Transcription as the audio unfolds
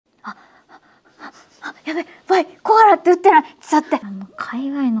やべ、バイ小原って打ってない。ちょっと待って。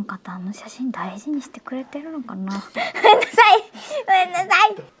海外の方写真大事にしてくれてるのかな。ごめんなさい。ごめんなさ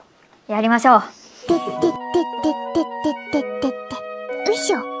い。やりましょう。てってってってってってってって。よい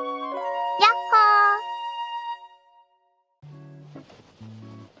しょ。やっほー。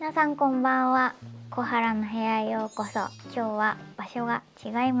皆さんこんばんは。小原の部屋へようこそ。今日は場所が違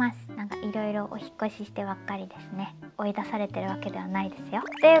います。なんかいろいろお引っ越ししてばっかりですね。追い出されてるわけではないですよ。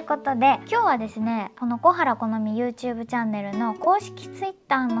ということで今日はですね、この小原好美 YouTube チャンネルの公式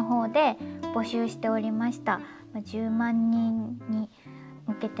Twitter の方で募集しておりました。10万人に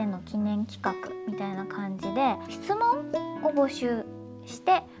向けての記念企画みたいな感じで質問を募集し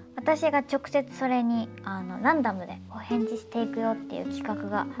て、私が直接それにランダムでお返事していくよっていう企画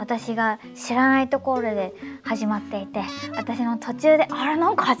が私が知らないところで始まっていて、私も途中であれな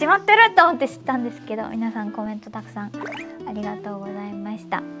んか始まってると思って知ったんですけど、皆さんコメントたくさんありがとうございまし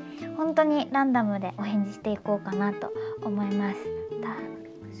た。本当にランダムでお返事していこうかなと思います。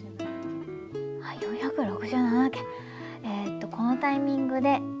467件。このタイミング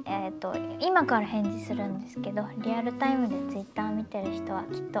で、今から返事するんですけど、リアルタイムでツイッター見てる人は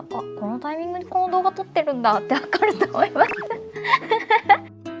きっとこのタイミングにこの動画撮ってるんだってわかると思います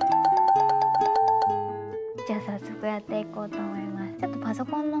じゃあ早速やっていこうと思います。ちょっとパソ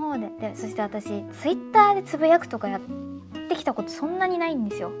コンの方で、そして私ツイッターでつぶやくとかやってきたことそんなにないん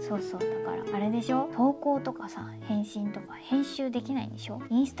ですよ。そうそう、だからあれでしょ、投稿とかさ、返信とか編集できないんでしょ。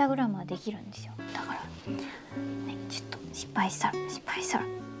インスタグラムはできるんですよ。だからね、ちょっと失敗したら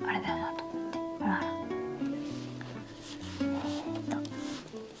あれだよなと思って、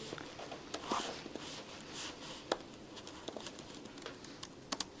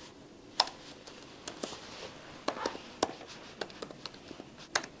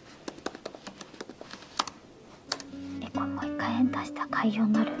これもう一回エンターしたら開業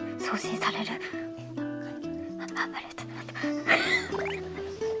になる、送信される。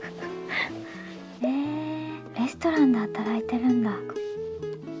レストランで働いてるんだ。ぜ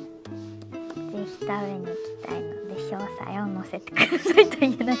ひ食べに行きたいので詳細を載せてくださいと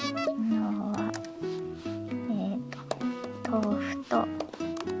言えない。昨日は豆腐と、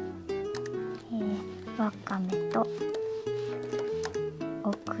わかめと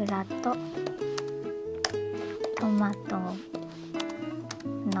オクラとトマト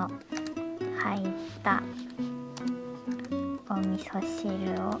の入ったお味噌汁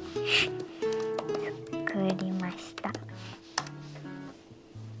を作りました。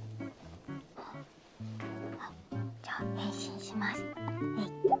じゃあ返信します。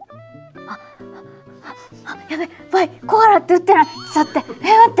やべ、バイ小原って打ってない。ちょっと待って、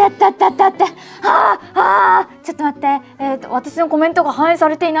待って、ちょっと待って、私のコメントが反映さ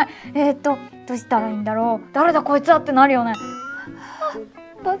れていない。どうしたらいいんだろう。誰だこいつはってなるよね。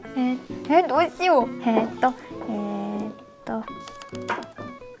どうしよう。こ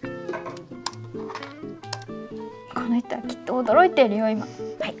の人はきっと驚いているよ今。は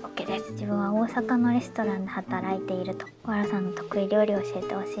い、OK です。自分は大阪のレストランで働いていると。小原さんの得意料理を教え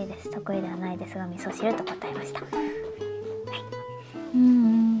てほしいです。得意ではないですが味噌汁と答えました。はい。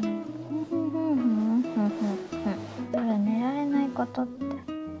夜寝られないことって。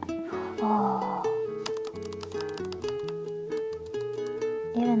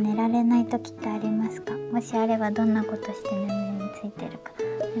夜寝られない時ってありますか？もしあればどんなことして眠りについてるか。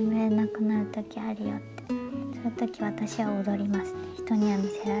眠れなくなる時あるよって。そういう時私は踊ります。人には見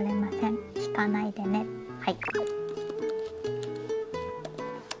せられません。聞かないでね。はい。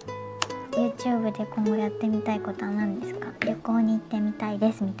YouTube で今後やってみたいことは何ですか？旅行に行ってみたい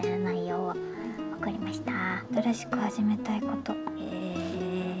ですみたいな内容を送りました。新しく始めたいこと。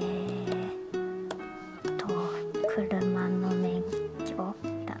車の免許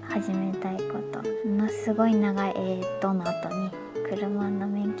始めたいこと。ものすごい長いの後に車の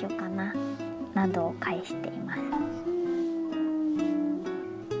免許かななどを返しています。間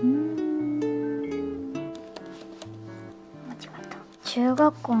違えた。中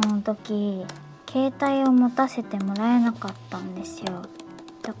学校の時携帯を持たせてもらえなかったんですよ。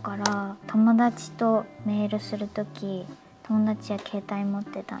だから友達とメールする時、友達は携帯持っ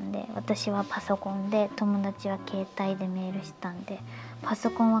てたんで、私はパソコンで、友達は携帯でメールしたんで、パソ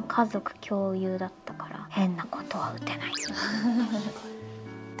コンは家族共有だったから変なことは打てない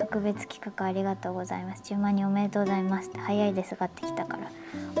特別企画ありがとうございます。10万人おめでとうございますって早いですがってきたから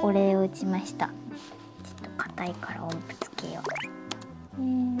お礼を打ちました。ちょっと硬いから音符つけよう。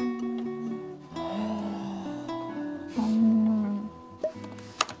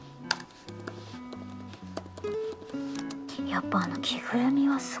やっぱ着ぐるみ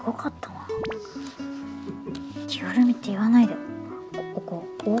はすごかったな。着ぐるみって言わないで、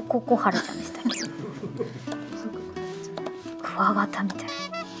大ココハラちゃんでした。クワガタみたいな。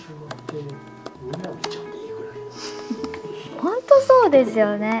本当そうです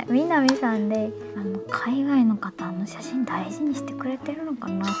よね。みなみさんで海外の方の写真大事にしてくれてるのか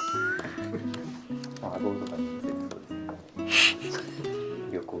な。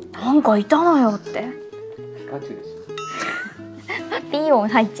なんかいたのよって。ピカチュウでしょ。ピー音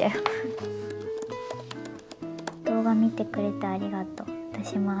入っちゃう。動画見てくれてありがとう。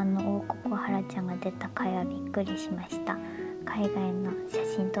私も大ここはらちゃんが出た回はびっくりしました。海外の写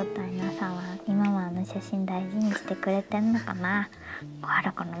真撮った皆さんは今も写真大事にしてくれてんのかな。小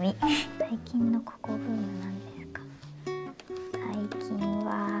原好美。最近のここブームなんですか。最近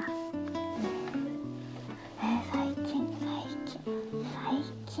は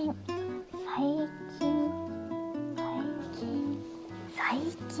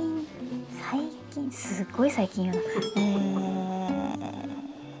最近すごい最近よな。なん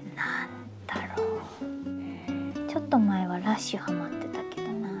だろう。ちょっと前はラッシュハマってたけ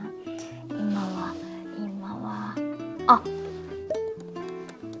どな。今は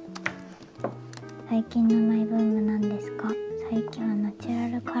最近のマイブームなんですか。最近はナチ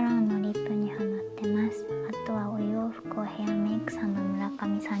ュラルカラーのリップにハマってます。あとはお洋服をヘアメイクさんの村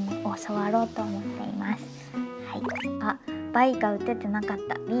上さんに教わろうと思っています。はい。あ、バイが打ててなかっ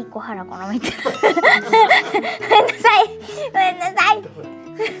た。B 小原好美って。ごめんなさい。ごめんなさい。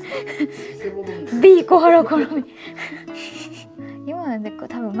B 小原好美。今なんで多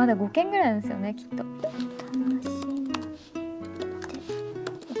分まだ5件ぐらいなんですよね、きっと。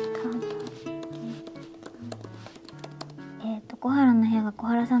小原の部屋が小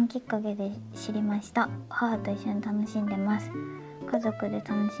原さんきっかけで知りました。母と一緒に楽しんでます。家族で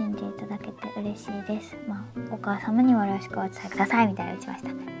楽しんでいただけて嬉しいです。お母様にはよろしくお伝えくださいみたいな打ちました。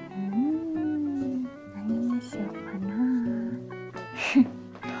何にしようか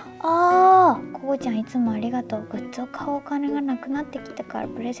な。ここちゃんいつもありがとう。グッズを買うお金がなくなってきたから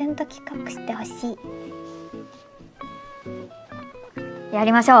プレゼント企画してほしい。や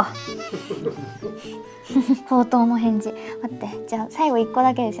りましょう。冒頭の返事。待って、じゃあ最後1個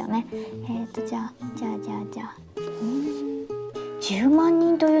だけですよね。じゃあ10万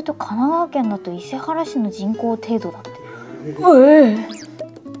人というと神奈川県だと伊勢原市の人口程度だって。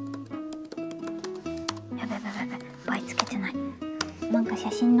やべ倍つけてない。なんか写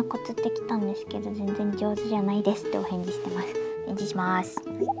真のコツってきたんですけど全然上手じゃないですってお返事してます。返事します。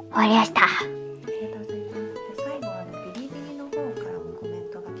終わりました。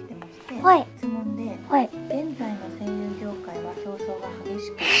質問で、現在の声優業界は競争が激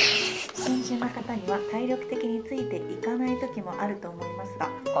しく、新人の方には体力的についていかない時もあると思います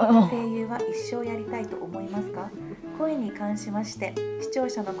が、声優は一生やりたいと思いますか？声に関しまして視聴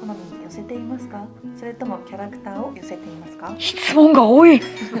者の好みに寄せていますか？それともキャラクターを寄せていますか？質問が多いと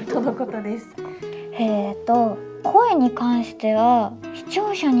のことです。声に関しては視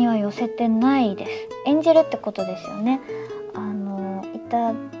聴者には寄せてないです。演じるってことですよね。い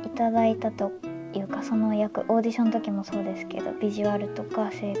ただいたというか、その役オーディションの時もそうですけど、ビジュアルとか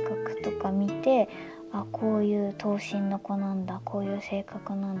性格とか見て、こういう頭身の子なんだ、こういう性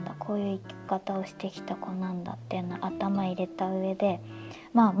格なんだ、こういう生き方をしてきた子なんだっていうのを頭入れた上で、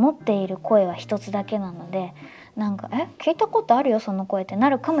持っている声は一つだけなので、なんか聞いたことあるよその声ってな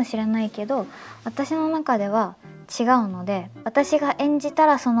るかもしれないけど、私の中では違うので、私が演じた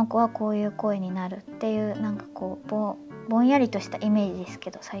らその子はこういう声になるっていう、なんかこうぼんやりとしたイメージです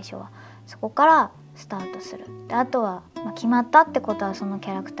けど、最初はそこからスタートする。であとは、決まったってことはそのキ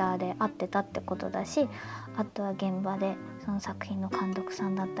ャラクターで合ってたってことだし、あとは現場でその作品の監督さ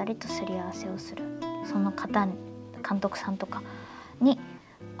んだったりとすり合わせをする、その方に監督さんとかに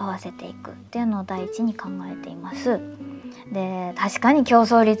合わせていくっていうのを第一に考えています。で確かに競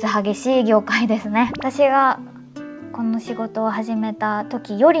争率激しい業界ですね。私がこの仕事を始めた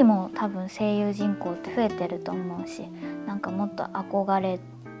時よりも多分声優人口って増えてると思うし、なんかもっと憧れ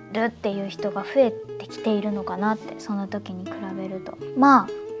るっていう人が増えてきているのかなって、その時に比べると。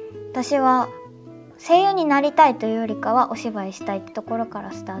私は声優になりたいというよりかはお芝居したいってところか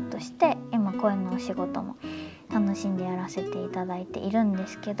らスタートして、今声のお仕事も楽しんでやらせていただいているんで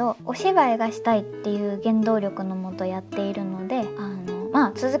すけど、お芝居がしたいっていう原動力のもとやっているので、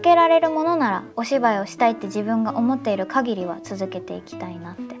続けられるものならお芝居をしたいって自分が思っている限りは続けていきたい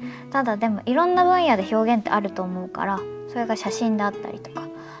なって。ただでもいろんな分野で表現ってあると思うから、それが写真であったりとか、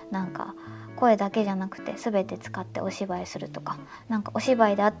なんか声だけじゃなくて全て使ってお芝居するとか、なんかお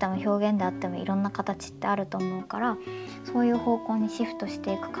芝居であっても表現であってもいろんな形ってあると思うから、そういう方向にシフトし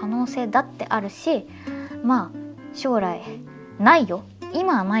ていく可能性だってあるし、将来ないよ、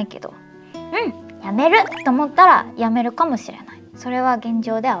今はないけど、やめると思ったらやめるかもしれない。それは現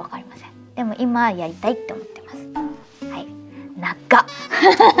状では分かりません。でも今やりたいって思ってます。はい、長っ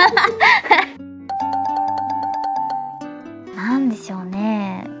なんでしょう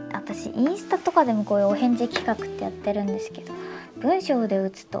ね、私インスタとかでもこういうお返事企画ってやってるんですけど、文章で打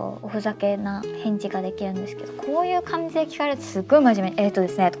つとおふざけな返事ができるんですけど、こういう感じで聞かれるとすっごい真面目にで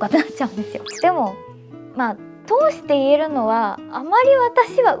すねとかってなっちゃうんですよ。でもまあ通して言えるのは、あまり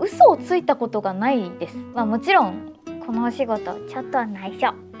私は嘘をついたことがないです。もちろんこのお仕事ちょっとは内緒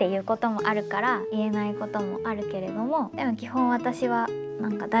っていうこともあるから言えないこともあるけれども、でも基本私はな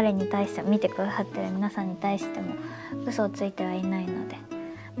んか誰に対しても、見てくださってる皆さんに対しても嘘をついてはいないので、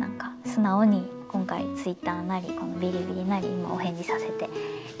なんか素直に今回ツイッターなりこのビリビリなり今お返事させて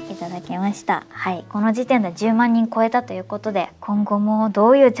いただきました。はい、この時点で10万人超えたということで、今後もど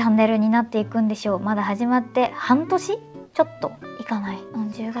ういうチャンネルになっていくんでしょう。まだ始まって半年ちょっといかない、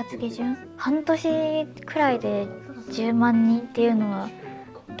10月下旬、半年くらいで10万人っていうのは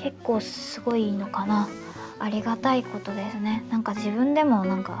結構すごいのかな。ありがたいことですね。なんか自分でも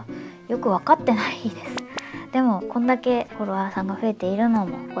なんかよく分かってないです。でもこんだけフォロワーさんが増えているの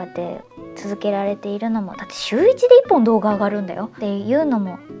も、こうやって続けられているのも、だって週1で1本動画上がるんだよっていうの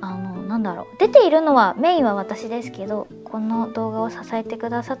も、なんだろう、出ているのはメインは私ですけど、この動画を支えてく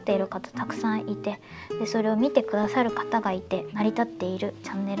ださっている方たくさんいて、でそれを見てくださる方がいて成り立っているチ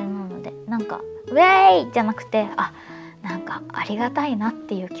ャンネルなので、なんかウェーイじゃなくて、なんかありがたいなっ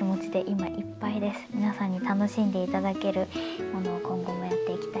ていう気持ちで今いっぱいです。皆さんに楽しんでいただけるものを今後もやっ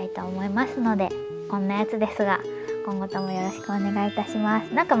ていきたいと思いますので、こんなやつですが今後ともよろしくお願いいたしま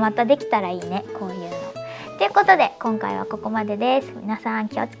す。なんかまたできたらいいね、こういうの。ということで今回はここまでです。皆さん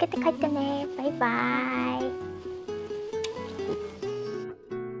気をつけて帰ってね。バイバーイ。